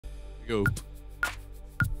Go.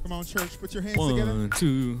 Come on, church, put your hands together. 1,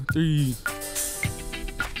 2, 3.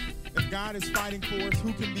 If God is fighting for us,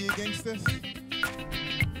 who can be against us?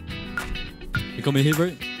 You come in here,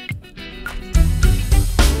 right?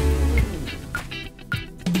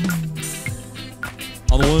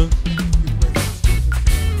 On the one.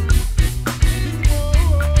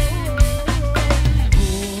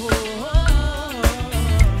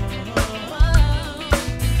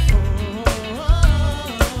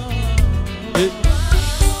 Hit.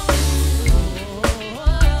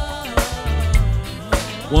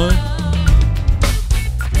 1.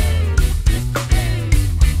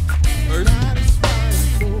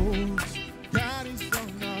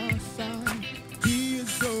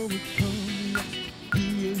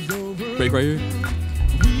 Break right here.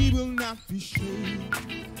 We will not be shaken.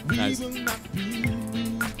 Nice. We will not be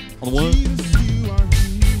moved. On the one. Jesus, you are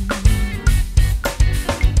here.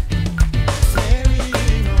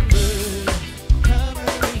 Carrying our burden,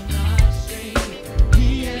 covering our shame.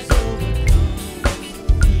 He has overcome.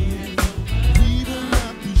 We will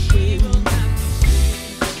not be shaken.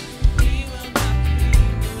 We will not be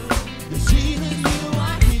moved. Jesus, you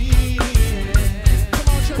are here. Come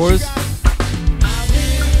on, church, Chorus. you got it.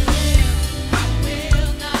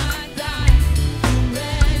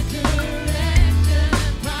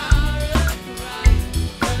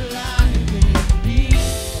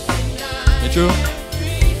 Intro.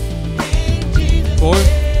 4.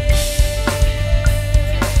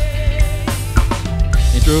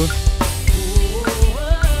 Intro.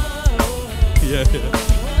 Yeah.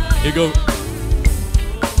 Here you go.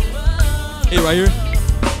 8 right here.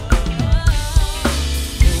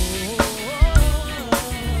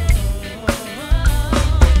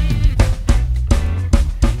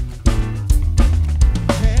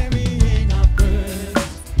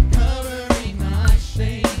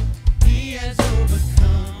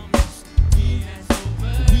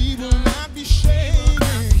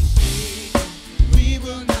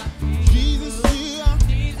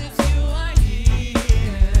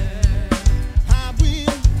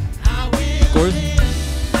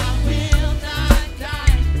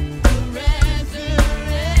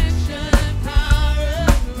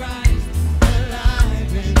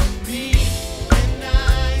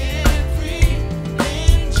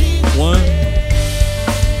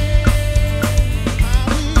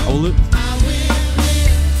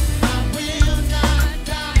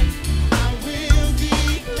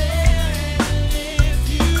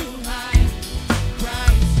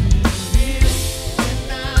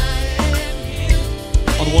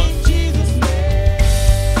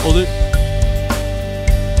 Hold it.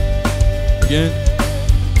 Again.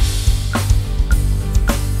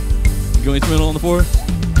 Go instrumental on the 4.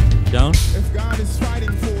 Down. If God is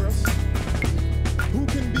fighting for us, who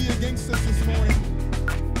can be against us this morning?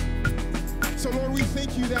 So Lord, we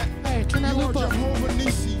thank you that you are Jehovah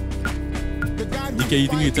Nissi, the God who DK, you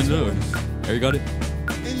think you can fights turn it for over? us. There, you got it.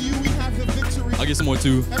 And you, we have the victory. I'll get some more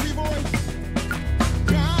too. Every voice.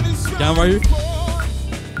 God is Down right here.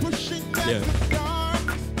 Pushing back Yeah. the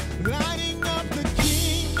darkness, lighting up the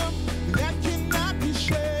kingdom that cannot be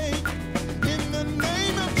shaken. In the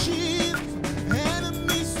name of Jesus,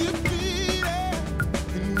 enemies defeated,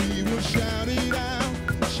 and we will shout it out,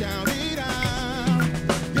 shout it out.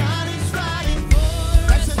 God is fighting for us.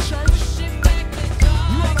 That's it, church.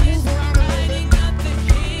 You ought to move around a little bit.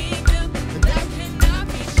 That cannot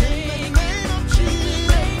be shaken. In the name of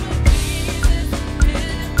Jesus.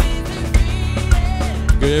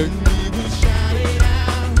 Good.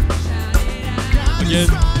 Again.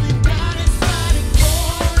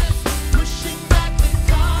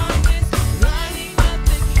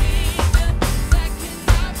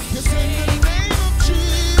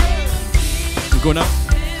 We're going up.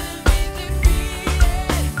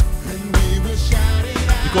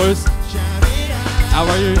 The chorus. Out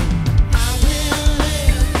right here.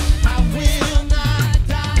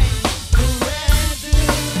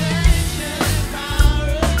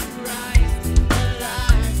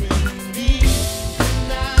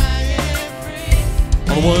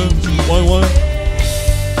 On the 1, 1, 1.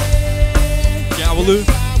 Yeah, I will lose.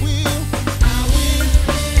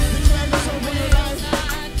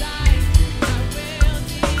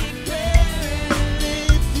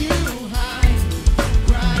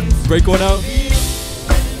 Break going out.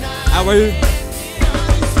 Out right here.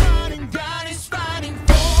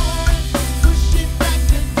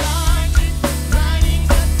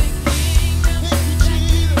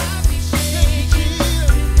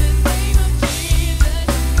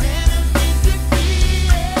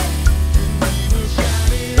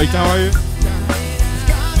 Breakdown right here.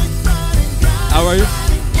 Out right here.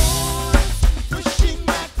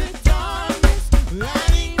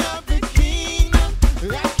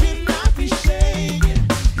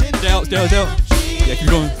 Let's out. Yeah, keep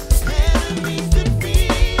going.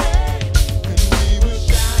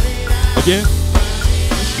 Again.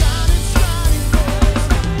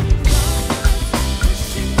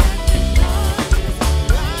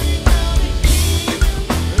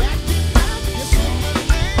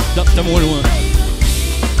 Tell me what you want.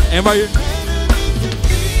 And right here.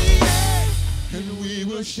 And we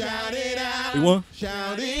will shout it out. We won.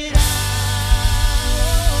 Shout it out.